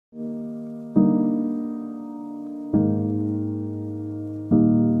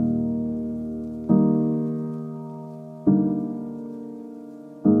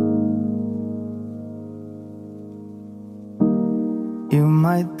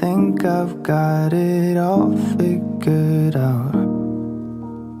think I've got it all figured out,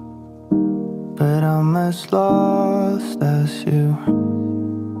 but I'm as lost as you.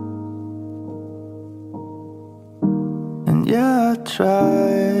 And yeah, I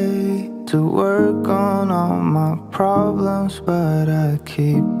try to work on all my problems, but I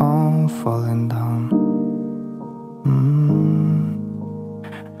keep on falling down.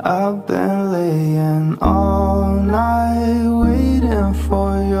 I've been laying all night waiting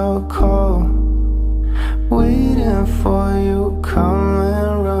for your call, waiting for you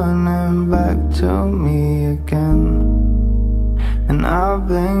coming running back to me again. And I've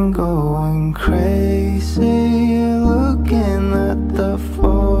been going crazy looking at the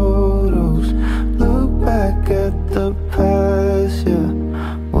photos, look back at the past, yeah.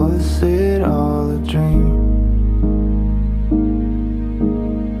 Was it all a dream?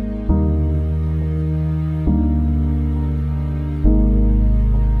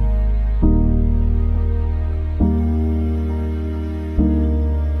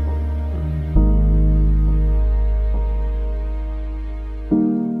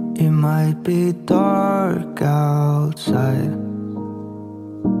 It might be dark outside,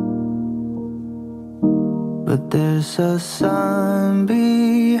 but there's a sun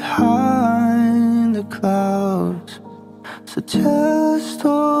behind the clouds. So just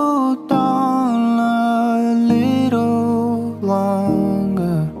hold on a little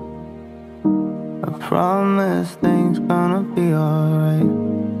longer. I promise things gonna be alright.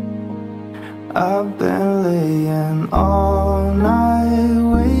 I've been laying all night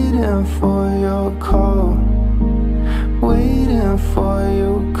waiting for your call, waiting for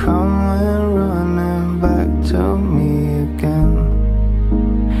you coming running back to me again.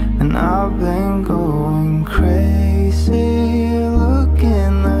 And I've been going crazy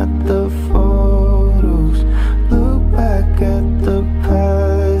looking at the photos, look back at the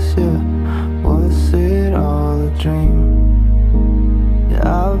past, yeah. Was it all a dream? Yeah,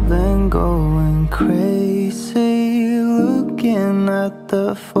 I've been going crazy looking at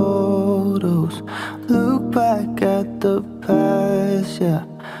the photos, look back at the past, yeah.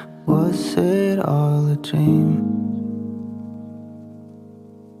 Was it all a dream?